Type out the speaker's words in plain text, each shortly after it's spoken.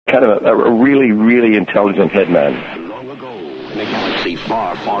kind of a really, really intelligent headman. Long ago, in a galaxy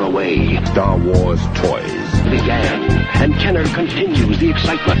far, far away, Star Wars toys began, and Kenner continues the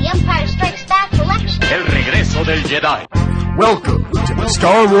excitement. The Empire Strikes Back collection. El regreso del Jedi. Welcome to the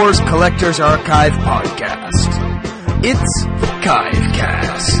Star Wars Collectors Archive podcast. It's Chive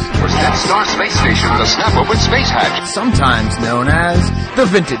Cast. Was Death Star Space Station the snap-open space hatch? Sometimes known as the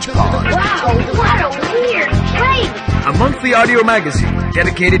Vintage Pod. Wow, what a weird place! A monthly audio magazine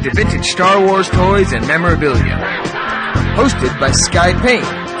dedicated to vintage Star Wars toys and memorabilia. Hosted by Sky Payne,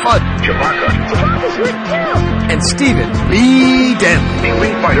 Hud, Chewbacca's good too! and Stephen Lee Denley.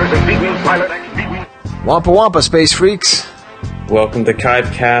 B-Wing fighters and B-Wing pilot B-Wing. Wampa Wampa, space freaks. Welcome to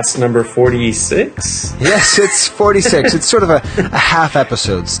Chive Cast number 46. Yes, it's 46. It's sort of a half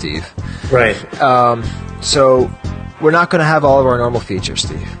episode, Steve. Right. So we're not going to have all of our normal features,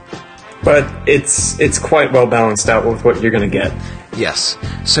 Steve. But it's quite well balanced out with what you're going to get. Yes.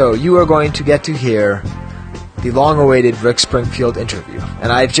 So you are going to get to hear the long-awaited Rick Springfield interview.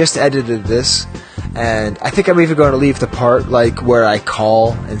 And I've just edited this, and I think I'm even going to leave the part like where I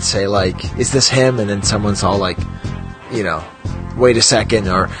call and say, like, is this him? And then someone's all like, you know, wait a second,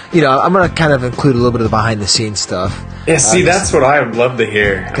 or, you know, I'm going to kind of include a little bit of the behind-the-scenes stuff. Yeah, see, that's what I would love to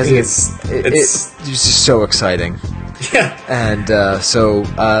hear. Because it's just so exciting. Yeah. And so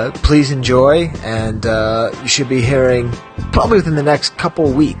please enjoy, and you should be hearing, probably within the next couple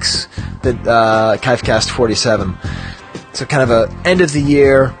weeks, the Chivecast 47. So kind of a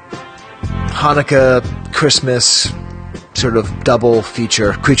end-of-the-year, Hanukkah, Christmas, sort of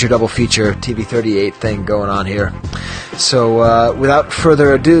creature double feature, TV 38 thing going on here. So without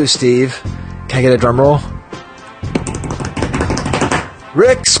further ado, Steve, can I get a drum roll?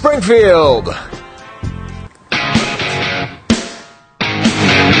 Rick Springfield!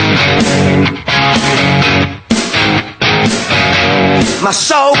 My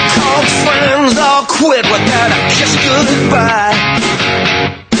so-called friends all quit without a kiss goodbye.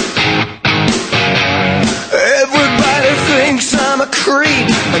 Everybody thinks I'm a creep,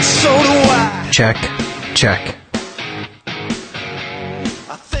 and so do I. Check.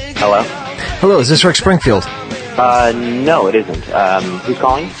 Hello? Hello, is this Rick Springfield? No, it isn't. Who's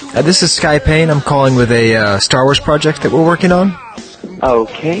calling? This is Sky Payne. I'm calling with a Star Wars project that we're working on.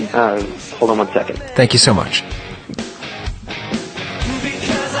 Okay, hold on 1 second. Thank you so much.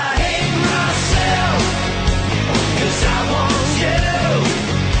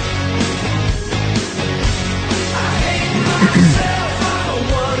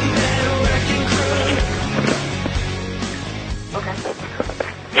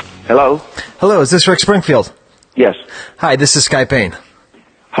 Hello? Hello, is this Rick Springfield? Yes. Hi, this is Sky Payne.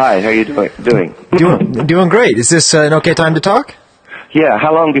 Hi, how are you doing? Doing great. Is this an okay time to talk? Yeah,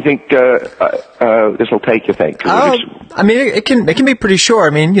 how long do you think this will take, you think? I mean, it can be pretty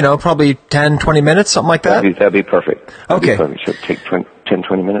short. I mean, you know, probably 10, 20 minutes, something like that. That'd be perfect. Okay. Should it take 10,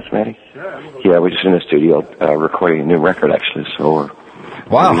 20 minutes, maybe? Yeah, we're just in the studio recording a new record, actually, so...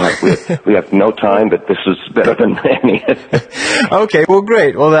 Wow. We have no time, but this is better than any. Okay, well,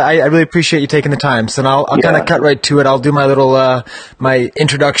 great. Well, I really appreciate you taking the time. So I'll kind of cut right to it. I'll do my little my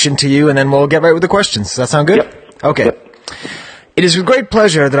introduction to you, and then we'll get right with the questions. Does that sound good? Yep. Okay. Yep. It is with great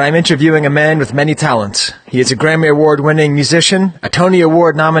pleasure that I'm interviewing a man with many talents. He is a Grammy Award-winning musician, a Tony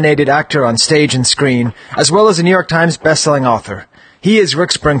Award-nominated actor on stage and screen, as well as a New York Times best-selling author. He is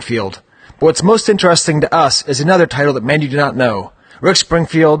Rick Springfield. But what's most interesting to us is another title that many do not know. Rick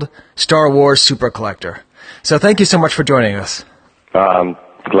Springfield, Star Wars Super Collector. So thank you so much for joining us.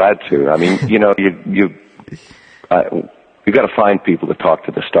 Glad to. I mean, you know, you got to find people to talk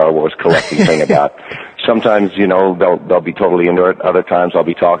to the Star Wars collecting thing about. Sometimes, you know, they'll be totally into it. Other times I'll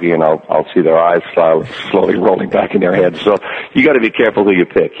be talking and I'll see their eyes slowly rolling back in their heads. So you got to be careful who you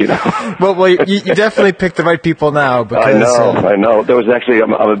pick, you know. Well, you definitely picked the right people now. Because, I know. There was actually,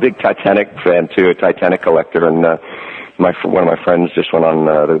 I'm a big Titanic fan too, a Titanic collector, and one of my friends just went on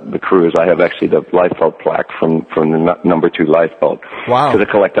the cruise. I have actually the lifeboat plaque from the number 2 lifeboat. Wow. Because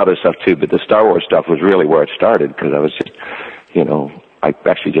I collect other stuff too, but the Star Wars stuff was really where it started, because I was just, you know, I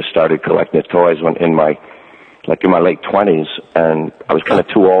actually just started collecting the toys in my late 20s, and I was kind of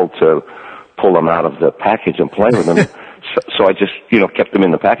too old to pull them out of the package and play with them. so I just, you know, kept them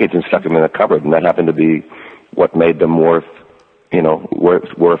in the package and stuck them in the cupboard, and that happened to be what made them worth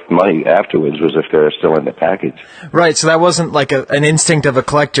money afterwards, was if they're still in the package. Right, so that wasn't like an instinct of a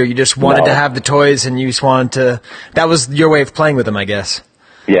collector. You just wanted to have the toys, and you just wanted to... That was your way of playing with them, I guess.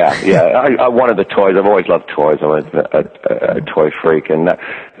 Yeah. I wanted the toys. I've always loved toys. I was a toy freak, and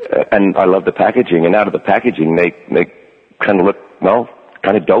I love the packaging. And out of the packaging, they kind of look, well,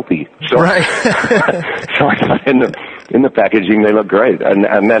 kind of dopey. So, Right. so I thought in the packaging they look great, and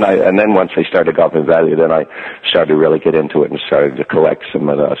then once they started going up in value, then I started to really get into it and started to collect some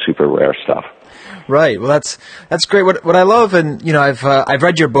of the super rare stuff. Right. Well, that's great. What I love, and I've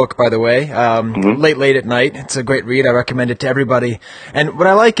read your book, by the way, late at night. It's a great read. I recommend it to everybody. And what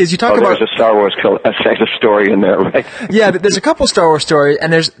I like is you talk about there's a Star Wars story in there, right? Yeah, there's a couple Star Wars stories,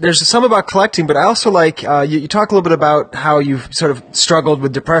 and there's some about collecting. But I also like you talk a little bit about how you've sort of struggled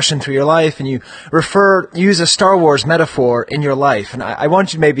with depression through your life, and you use a Star Wars metaphor in your life. And I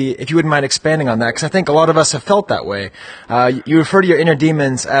want you maybe, if you wouldn't mind expanding on that, because I think a lot of us have felt that way. You refer to your inner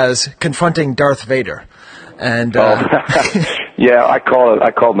demons as confronting Darth Vader. And yeah, I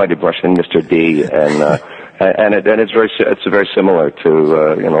call my depression Mr. D, and it's very similar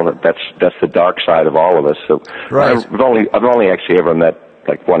to that's the dark side of all of us. So right. I've only actually ever met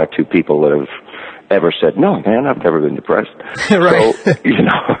like one or two people that have ever said, no, man, I've never been depressed. Right. So,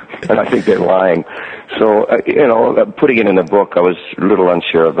 and I think they're lying. So, putting it in the book, I was a little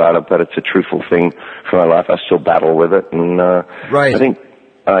unsure about it, but it's a truthful thing for my life. I still battle with it, and right. I think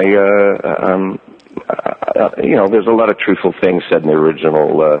there's a lot of truthful things said in the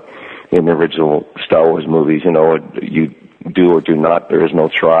original Star Wars movies. You do or do not. There is no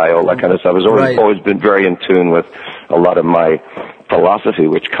try. All that kind of stuff. I've always been very in tune with a lot of my philosophy,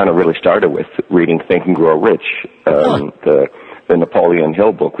 which kind of really started with reading Think and Grow Rich, the Napoleon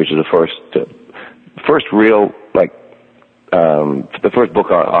Hill book, which is the first real the first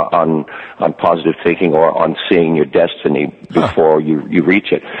book on positive thinking or on seeing your destiny before you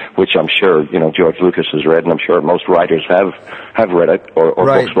reach it, which I'm sure George Lucas has read, and I'm sure most writers have read it or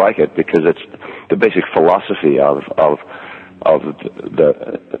right. books like it, because it's the basic philosophy of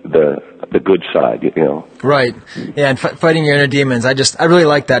the good side, Right. Yeah, and fighting your inner demons. I really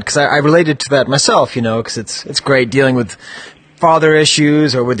like that, because I related to that myself, because it's great dealing with father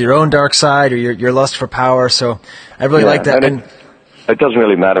issues or with your own dark side or your lust for power. So I really like that. And it doesn't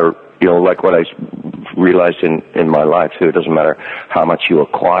really matter, like what I realized in my life too. It doesn't matter how much you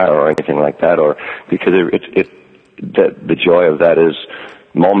acquire or anything like that, or because the joy of that is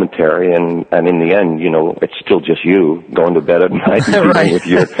momentary, and in the end, it's still just you going to bed at night and right.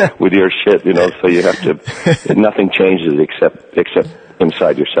 with your shit, so you have to. Nothing changes except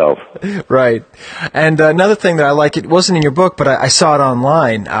inside yourself. Right. And another thing that I like, it wasn't in your book, but I saw it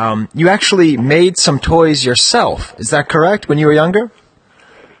online. You actually made some toys yourself. Is that correct? When you were younger?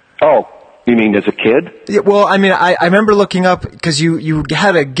 Oh, you mean as a kid? Yeah, well, I mean, I remember looking up, because you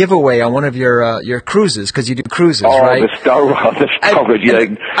had a giveaway on one of your cruises, because you do cruises, right? Oh, the Star Wars,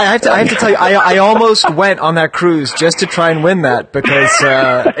 yeah. I have to tell you, I almost went on that cruise just to try and win that, because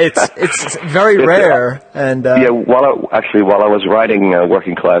it's very rare. And while I was writing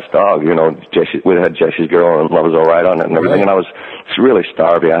Working Class Dog, we had Jesse's Girl and Love Is All Right on it and everything, and I was really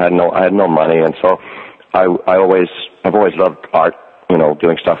starving. I had no money, and so I've always loved art.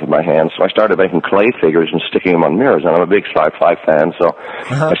 Doing stuff with my hands. So I started making clay figures and sticking them on mirrors. And I'm a big sci-fi fan, so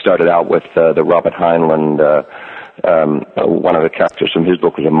I started out with the Robert Heinlein. One of the characters from his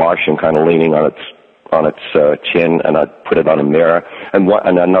book was a Martian, kind of leaning on its chin, and I put it on a mirror. And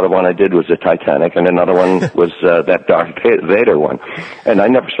another one I did was the Titanic, and another one was that Darth Vader one. And I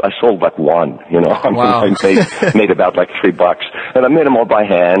sold like one. Wow. I made about like $3, and I made them all by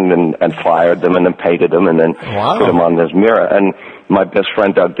hand and fired them and then painted them and then put them on this mirror. And my best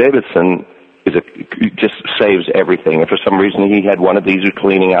friend Doug Davidson just saves everything. And for some reason he had one of these. He was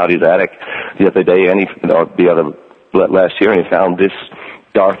cleaning out his attic the other day, and last year, and he found this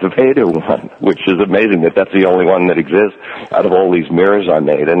Darth Vader one, which is amazing that's the only one that exists out of all these mirrors I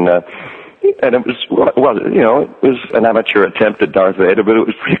made. And it was an amateur attempt at Darth Vader, but it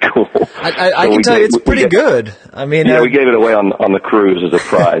was pretty cool. I can tell you, it's pretty good. I mean, we gave it away on the cruise as a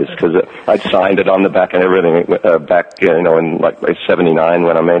prize, because I'd signed it on the back and everything back, in like '79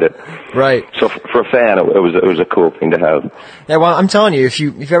 when I made it. Right. So for a fan, it was a cool thing to have. Yeah, well, I'm telling you, if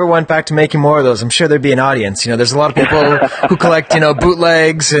you ever went back to making more of those, I'm sure there'd be an audience. There's a lot of people who collect,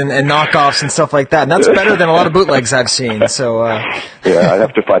 bootlegs and knockoffs and stuff like that, and that's better than a lot of bootlegs I've seen. So. Yeah, I'd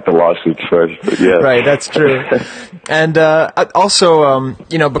have to fight the lawsuits first, but yeah. Right, that's true. And also,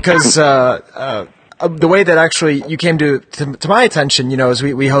 because the way that actually you came to my attention, is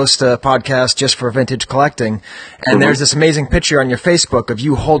we host a podcast just for vintage collecting, and there's this amazing picture on your Facebook of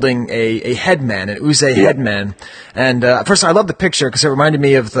you holding a headman, an Uze headman. And first, I love the picture because it reminded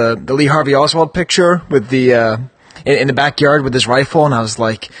me of the Lee Harvey Oswald picture with the in the backyard with his rifle, and I was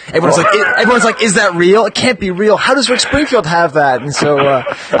like, everyone's like, is that real? It can't be real. How does Rick Springfield have that? And so I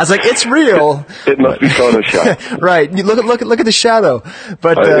was like, it's real. It must be Photoshop. Right. You look at the shadow.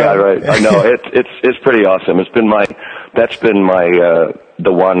 But yeah, right. I know it's pretty awesome. That's been my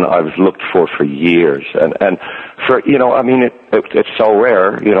the one I've looked for years, and for I mean, it's so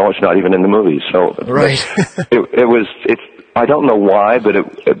rare, it's not even in the movies. So right, I don't know why, but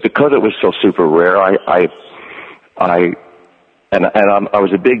because it was so super rare, I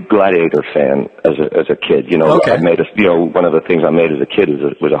was a big Gladiator fan as a kid. Okay. I made one of the things I made as a kid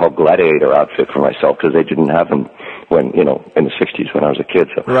was a whole Gladiator outfit for myself because they didn't have them when in the 60s when I was a kid.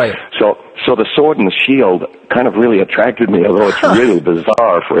 So, right. So the sword and the shield kind of really attracted me, although it's really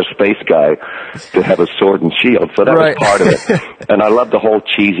bizarre for a space guy to have a sword and shield. So that was part of it. And I loved the whole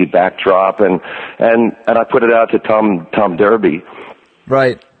cheesy backdrop, and I put it out to Tom Derby.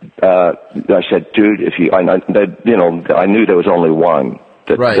 Right. I said, dude, I knew there was only one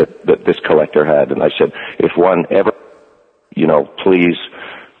that this collector had, and I said, if one ever, please,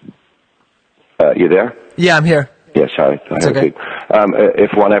 you there? Yeah, I'm here. Yeah, sorry. It's okay.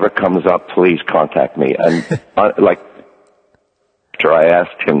 If one ever comes up, please contact me. And after I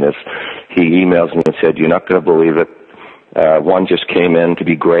asked him this, he emails me and said, you're not going to believe it. One just came in to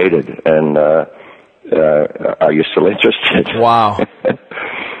be graded, and are you still interested? Wow.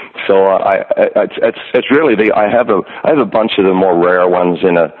 So it's really I have a bunch of the more rare ones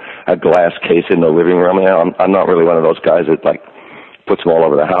in a glass case in the living room. I'm not really one of those guys that puts them all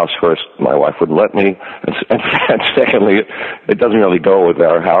over the house. First, my wife wouldn't let me, and secondly, it doesn't really go with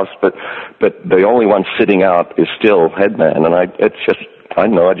our house. But the only one sitting out is still Headman, and I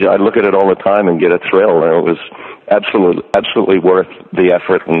look at it all the time and get a thrill, and it was absolutely worth the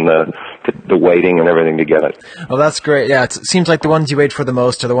effort and the waiting and everything to get it. Well, that's great. Yeah, it seems like the ones you wait for the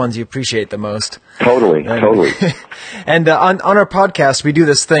most are the ones you appreciate the most. Totally. And on our podcast, we do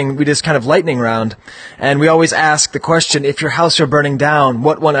this thing, we just kind of lightning round, and we always ask the question, if your house were burning down,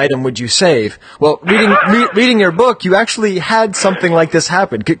 what one item would you save? Well, reading your book, you actually had something like this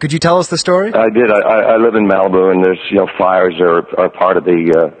happen. Could you tell us the story? I did. I live in Malibu, and there's fires are part of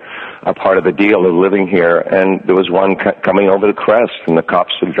the deal of living here, and there was one coming over the crest, and the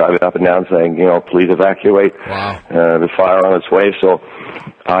cops were driving up and down saying, please evacuate. Wow. The fire on its way. So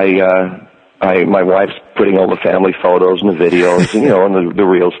my wife's putting all the family photos and the videos, and the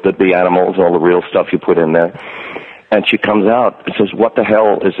real the animals, all the real stuff you put in there. And she comes out and says, what the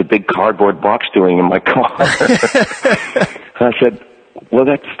hell is a big cardboard box doing in my car? And I said, well,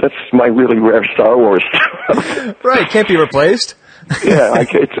 that's my really rare Star Wars stuff. Right, can't be replaced. Yeah,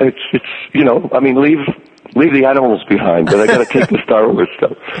 it's I mean, leave the animals behind, but I got to take the Star Wars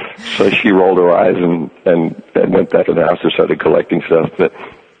stuff. So she rolled her eyes and went back to the house and started collecting stuff. But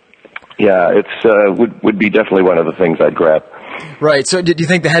yeah, it's would be definitely one of the things I'd grab. Right. So, do you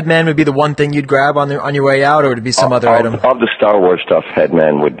think the Headman would be the one thing you'd grab on your way out, or would it be some other item? Of the Star Wars stuff,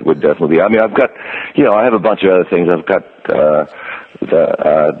 Headman would definitely be. I mean, I've got, I have a bunch of other things. I've got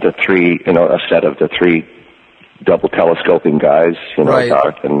the three, a set of the three double telescoping guys, right.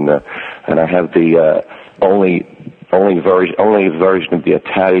 Darth, and I have the only version of the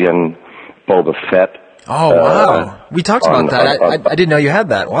Italian Boba Fett. Oh wow! We talked about that. I didn't know you had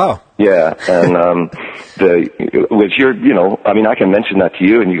that. Wow. Yeah, and which I mean, I can mention that to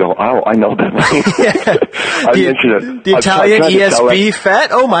you, and you go, oh, I know that one. I mentioned it. The Italian ESB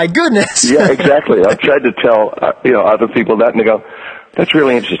Fett. Oh my goodness. Yeah, exactly. I've tried to tell other people that, and they go, that's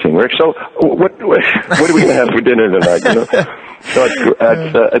really interesting, Rick. So, what are we going to have for dinner tonight? So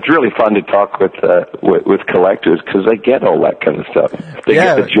it's really fun to talk with collectors because they get all that kind of stuff. They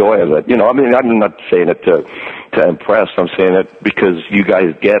get the joy of it. I mean, I'm not saying it to impress. I'm saying it because you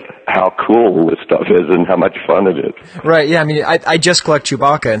guys get how cool this stuff is and how much fun it is. Right. Yeah. I mean, I just collect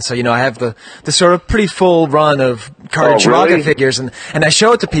Chewbacca, and so I have the sort of pretty full run of carded Chewbacca figures, and I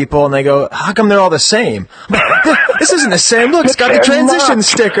show it to people, and they go, "How come they're all the same?" This isn't the same. Look, it's got the transition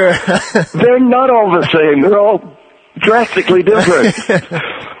sticker. They're not all the same. They're all drastically different.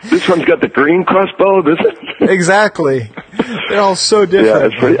 This one's got the green crossbow. Exactly. They're all so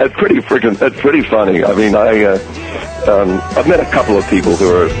different. Yeah, it's pretty funny. I mean, I've met a couple of people who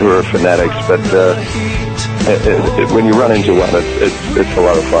are fanatics, but when you run into one, it's a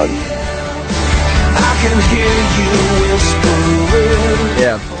lot of fun. I can hear you whispering.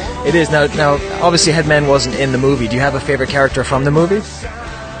 Yeah, it is. Now, obviously, Headman wasn't in the movie. Do you have a favorite character from the movie?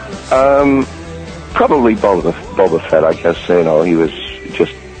 Probably Boba Fett, I guess. He was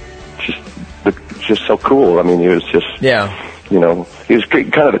just so cool. I mean, he was just he was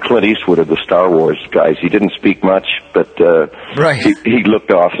kind of the Clint Eastwood of the Star Wars guys. He didn't speak much, but right. he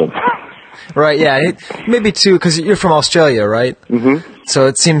looked awesome. Right, yeah. Maybe too, because you're from Australia, right? Mm-hmm. So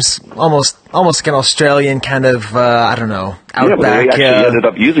it seems almost like an Australian kind of, I don't know, outback. Yeah, but they actually ended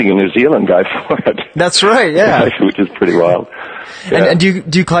up using a New Zealand guy for it. That's right, yeah. Which is pretty wild. Yeah. And do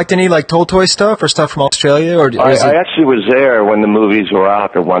you collect any, like, Toll Toy stuff or stuff from Australia? Or I actually was there when the movies were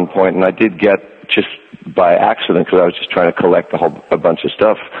out at one point, and I did get, just by accident, because I was just trying to collect a bunch of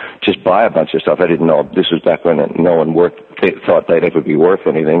stuff, just buy a bunch of stuff. I didn't know, this was back when no one thought they'd ever be worth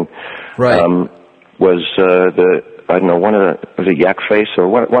anything. Right. I don't know, was it Yak Face, or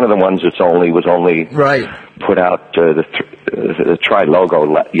one of the ones was only right. put out, the Tri-Logo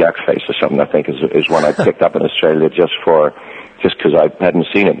Yak Face or something, I think, is one I picked up in Australia just because I hadn't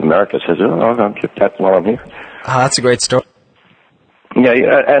seen it in America. So I said, I'll get that while I'm here. Oh, that's a great story. Yeah,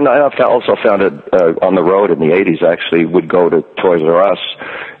 and I also found it on the road in the 80s. I actually would go to Toys R Us,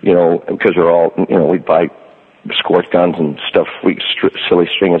 because we're all, we'd buy squirt guns and stuff, silly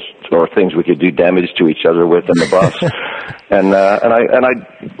string or things we could do damage to each other with in the bus. and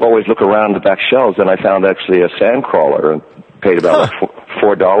I'd always look around the back shelves, and I found actually a sand crawler and paid about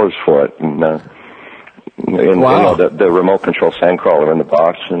 $4 for it. And, wow. The remote control sand crawler in the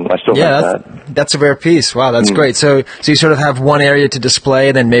box, and I still have that. That's a rare piece. Wow, that's great. So you sort of have one area to display,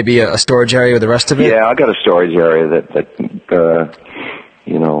 and then maybe a storage area with the rest of it? Yeah, I got a storage area that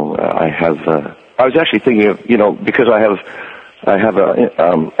I have. I was actually thinking of, because I have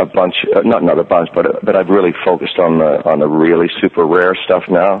a bunch, not another bunch, but I've really focused on the really super rare stuff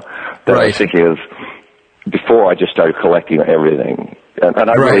now. That I was thinking of. Before I just started collecting everything, and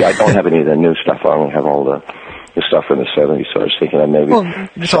I don't have any of the new stuff. I only have all the stuff from the 70s. So I was thinking of maybe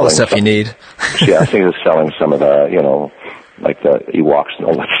it's all the stuff you need. Yeah, I think of selling some of the, like the Ewoks and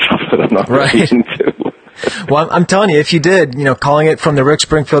all that stuff that I'm not really into. Well, I'm telling you, if you did, calling it from the Rick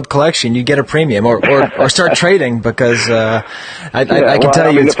Springfield collection, you'd get a premium, or start trading, because I can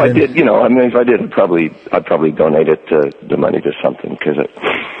tell you. If I did, I'd probably donate it the money to something, because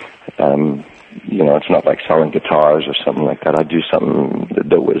it's not like selling guitars or something like that. I'd do something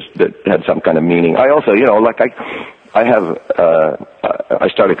that had some kind of meaning. I also, I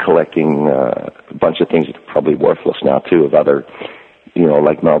started collecting a bunch of things that are probably worthless now too, of other,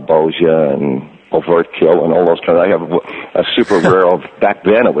 like Malbosia and Overt Kill and all those kinds. I have a super rare, back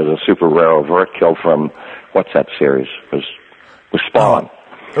then it was a super rare Overt Kill from, what's that series? Was Spawn.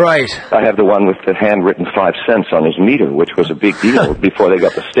 Right. I have the one with the handwritten 5 cents on his meter, which was a big deal before they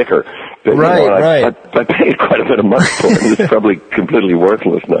got the sticker. But, right. I paid quite a bit of money for it. It's probably completely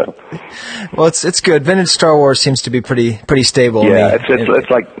worthless now. Well, it's good. Vintage Star Wars seems to be pretty stable. Yeah, it's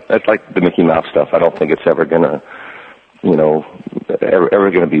like the Mickey Mouse stuff. I don't think it's ever gonna,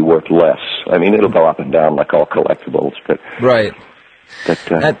 ever gonna be worth less. I mean, it'll go up and down like all collectibles, but right. But,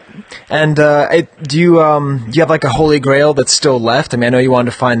 do you have like a holy grail that's still left? I mean, I know you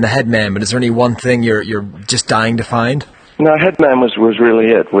wanted to find the Headman, but is there any one thing you're just dying to find? No, Headman was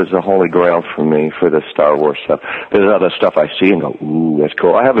really it. Was the holy grail for me for the Star Wars stuff. There's other stuff I see and go, ooh, that's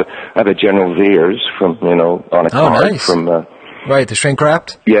cool. I have a General Veers from on a card from right, the shrink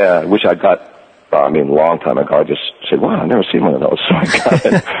wrapped. Yeah, which I got. a long time ago. I just said, wow, I've never seen one of those. So I got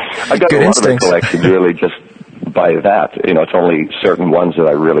it. I got a lot of the collection really just by that. It's only certain ones that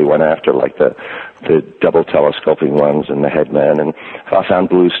I really went after, like the double telescoping ones and the Headman. And I found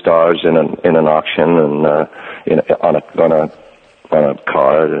Blue Stars in an auction and on a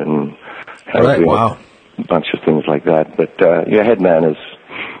card and wow, a bunch of things like that. But Headman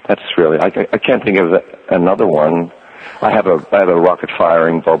that's really I can't think of another one. I have a rocket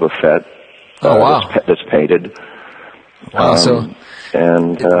firing Boba Fett. Oh wow, that's painted. Wow,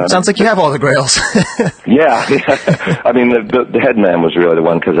 and sounds like you have all the grails. yeah. I mean, the Headman was really the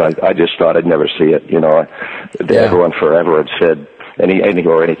one because I just thought I'd never see it. Everyone forever had said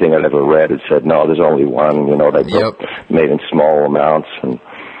anything I'd ever read had said no, there's only one. They made in small amounts, and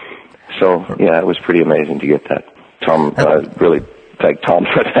so it was pretty amazing to get that. Tom, really thank Tom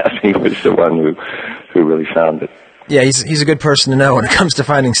for that. He was the one who really found it. Yeah, he's a good person to know when it comes to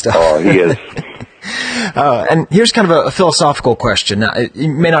finding stuff. Oh, he is. And here's kind of a philosophical question. Now,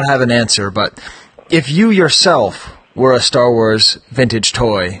 you may not have an answer, but if you yourself were a Star Wars vintage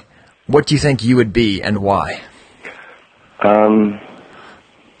toy, what do you think you would be and why?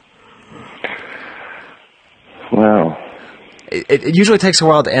 Well, it usually takes a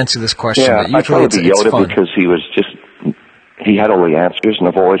while to answer this question. Yeah, but I'd probably be Yoda fun. because he had all the answers, and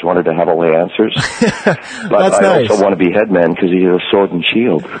I've always wanted to have all the answers. But That's nice. I also want to be Headman because he has a sword and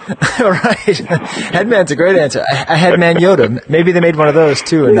shield. Right. Headman's a great answer. A Headman Yoda. Maybe they made one of those,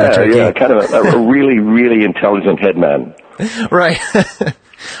 too, in that Yeah, kind of a really, really intelligent Headman. Right.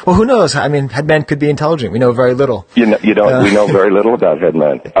 Well, who knows? I mean, Headman could be intelligent. We know very little. We know very little about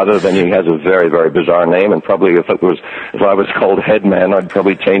Headman, other than he has a very, very bizarre name, and probably if I was called Headman, I'd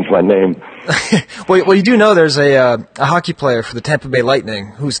probably change my name. Well, you do know there's a hockey player for the Tampa Bay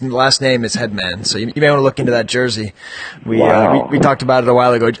Lightning whose last name is Headman, so you may want to look into that jersey. We talked about it a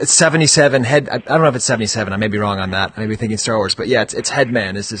while ago. It's 77 I don't know if it's 77. I may be wrong on that. I may be thinking Star Wars, but yeah, it's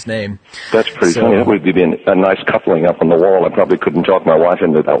Headman is his name. That's pretty funny. That would be a nice coupling up on the wall. I probably couldn't talk my wife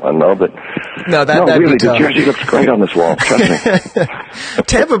into that one, though. But that'd really, be tough. The jersey looks great on this wall. Trust me.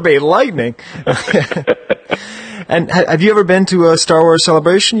 Tampa Bay Lightning. And have you ever been to a Star Wars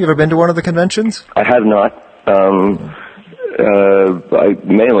celebration? You ever been to one of the conventions? I have not. I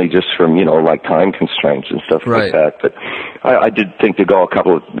mainly just from like time constraints and stuff like that. But I did think to go a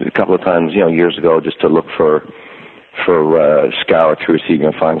couple of times years ago just to look for scour through, see if you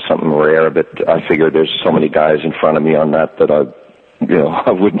can find something rare. But I figured there's so many guys in front of me on that I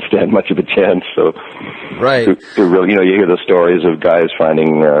wouldn't stand much of a chance. So to really, you hear the stories of guys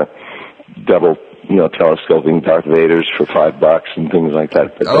finding double telescoping Darth Vaders for $5 and things like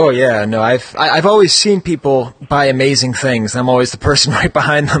that. But I've always seen people buy amazing things. I'm always the person right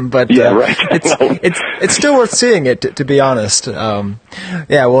behind them, but it's still worth seeing it, to be honest.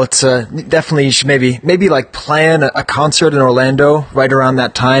 It's definitely you should maybe like plan a concert in Orlando right around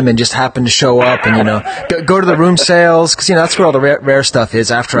that time and just happen to show up and go to the room sales, because that's where all the rare stuff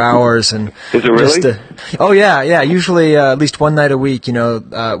is after hours. And is it really? usually at least one night a week.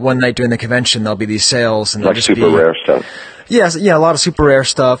 One night during the convention there'll be these sales, and like super rare stuff. Yes, a lot of super rare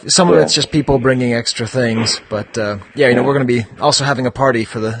stuff. Some of it's just people bringing extra things, but we're going to be also having a party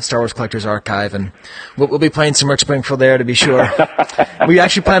for the Star Wars Collectors Archive, and we'll be playing some Rick Springfield there to be sure. We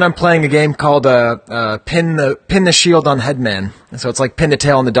actually plan on playing a game called Pin the Shield on Headman. So it's like pin the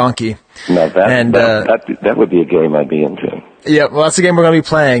tail on the donkey. No, that would be a game I'd be into. Yeah, well, that's the game we're going to be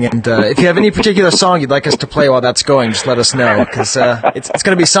playing, and if you have any particular song you'd like us to play while that's going, just let us know, because it's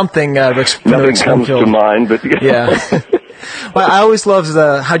going to be something. Nothing comes to mind, but yeah. Well, I always loved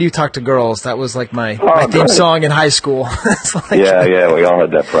How Do You Talk to Girls? That was like my theme song in high school. We all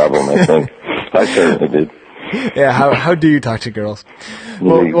had that problem, I think. I certainly did. Yeah, how do you talk to girls?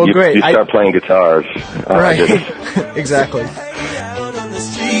 Well, great. You start playing guitars. Right, exactly.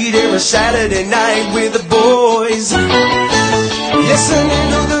 Every Saturday night with the boys,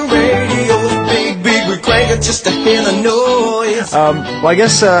 listening to the radio, big, we crank it just to hear the noise. Well, I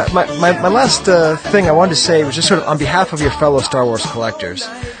guess my last thing I wanted to say was just sort of on behalf of your fellow Star Wars collectors.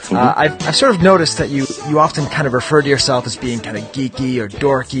 I've sort of noticed that you often kind of refer to yourself as being kind of geeky or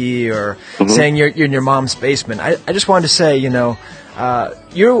dorky or saying you're in your mom's basement. I just wanted to say, you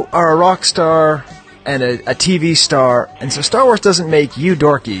are a rock star and a TV star, and so Star Wars doesn't make you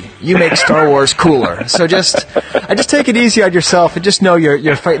dorky. You make Star Wars cooler. So I just take it easy on yourself and just know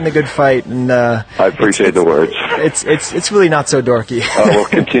you're fighting the good fight. And I appreciate the words. It's really not so dorky. I will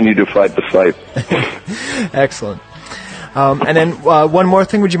continue to fight the fight. Excellent. And then one more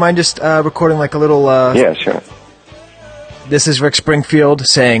thing. Would you mind just recording like a little? Yeah, sure. This is Rick Springfield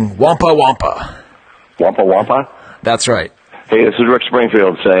saying "Wampa Wampa." Wampa Wampa. That's right. Hey, this is Rick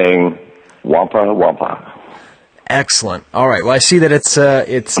Springfield saying Wampa Wampa. Excellent. All right. Well, I see that it's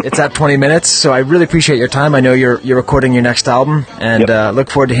at 20 minutes, so I really appreciate your time. I know you're recording your next album, and look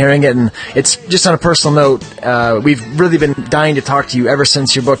forward to hearing it. And it's just on a personal note, we've really been dying to talk to you ever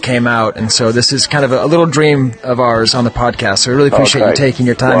since your book came out, and so this is kind of a little dream of ours on the podcast. So I really appreciate you taking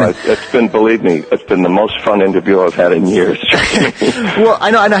your time. Well, believe me, it's been the most fun interview I've had in years. Well,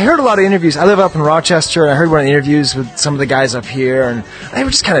 I know, and I heard a lot of interviews. I live up in Rochester, and I heard one of the interviews with some of the guys up here, and they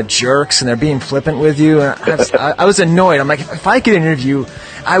were just kind of jerks, and they're being flippant with you. And I was annoyed. I'm like, if I could interview,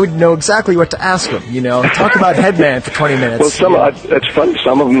 I would know exactly what to ask them. Talk about Headman for 20 minutes. Well, it's fun.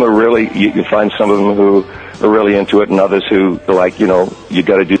 Some of them are really. You find some of them who are really into it, and others who are like, you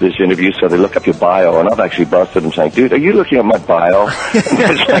got to do this interview, so they look up your bio. And I've actually busted them saying, "Dude, are you looking at my bio?" And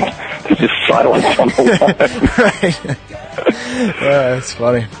there's just silence on the line. Right. That's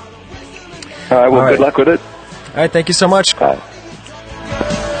funny. All right. Well, good luck with it. All right. Thank you so much. Bye.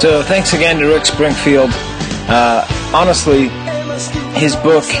 So thanks again to Rick Springfield. Honestly, his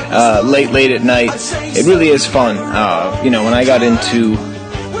book, Late at Night, it really is fun. When I got into...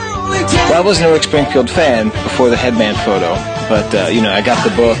 Well, I wasn't a Rick Springfield fan before the Headman photo, but, I got the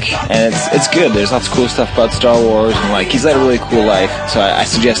book, and it's good. There's lots of cool stuff about Star Wars, and, he's led a really cool life, so I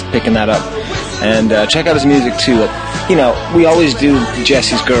suggest picking that up. And check out his music, too. We always do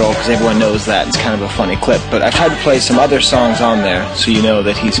Jesse's Girl, because everyone knows that. It's kind of a funny clip, but I've tried to play some other songs on there, so you know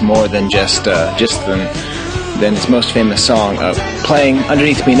that he's more than just than his most famous song. Playing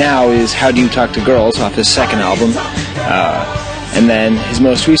underneath me now is How Do You Talk to Girls off his second album. And then his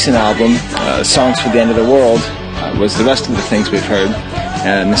most recent album, Songs for the End of the World, was the rest of the things we've heard.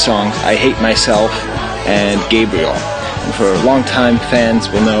 And the songs I Hate Myself and Gabriel. And for long-time fans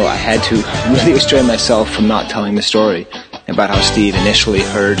will know I had to really restrain myself from not telling the story about how Steve initially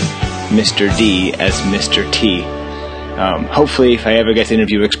heard Mr. D as Mr. T. Hopefully, if I ever get to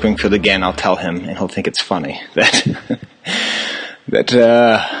interview Rick Springfield again, I'll tell him, and he'll think it's funny that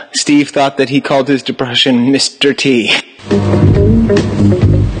Steve thought that he called his depression Mr. T.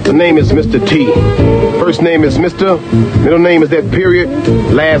 The name is Mr. T. First name is Mr. Middle name is that period.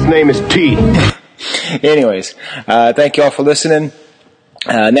 Last name is T. Anyways, thank you all for listening.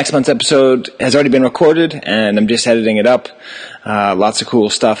 Next month's episode has already been recorded, and I'm just editing it up. Lots of cool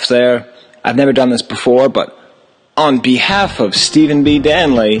stuff there. I've never done this before, but on behalf of Stephen B.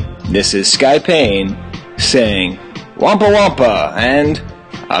 Danley, this is Sky Payne saying Wampa Wampa and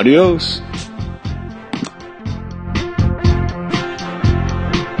adios.